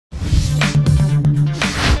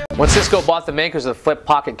When Cisco bought the makers of the Flip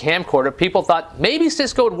Pocket camcorder, people thought maybe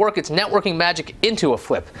Cisco would work its networking magic into a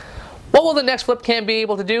flip. What will the next flip cam be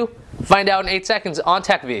able to do? Find out in 8 seconds on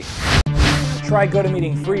TechV. Try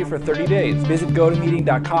GoToMeeting free for 30 days. Visit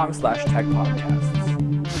gotomeeting.com/techpodcasts.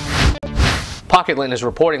 PocketLint is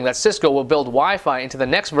reporting that Cisco will build Wi-Fi into the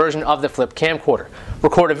next version of the Flip camcorder,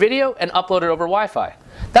 record a video, and upload it over Wi-Fi.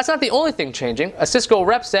 That's not the only thing changing. A Cisco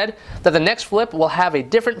rep said that the next Flip will have a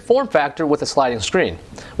different form factor with a sliding screen.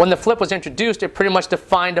 When the Flip was introduced, it pretty much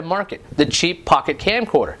defined a market, the cheap pocket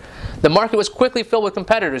camcorder. The market was quickly filled with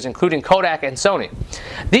competitors, including Kodak and Sony.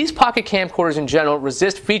 These pocket camcorders in general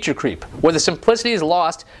resist feature creep, where the simplicity is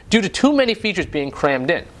lost due to too many features being crammed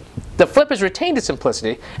in. The Flip has retained its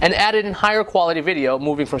simplicity and added in higher quality video,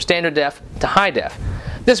 moving from standard def to high def.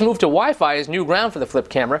 This move to Wi-Fi is new ground for the Flip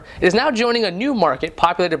camera. It is now joining a new market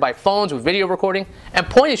populated by phones with video recording and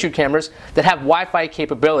point-and-shoot cameras that have Wi-Fi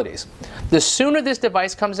capabilities. The sooner this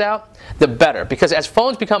device comes out, the better, because as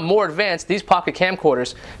phones become more advanced, these pocket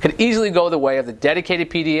camcorders could easily go the way of the dedicated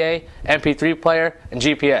PDA, MP3 player, and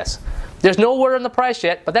GPS. There's no word on the price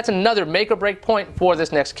yet, but that's another make or break point for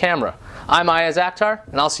this next camera. I'm Ayaz Akhtar,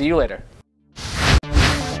 and I'll see you later.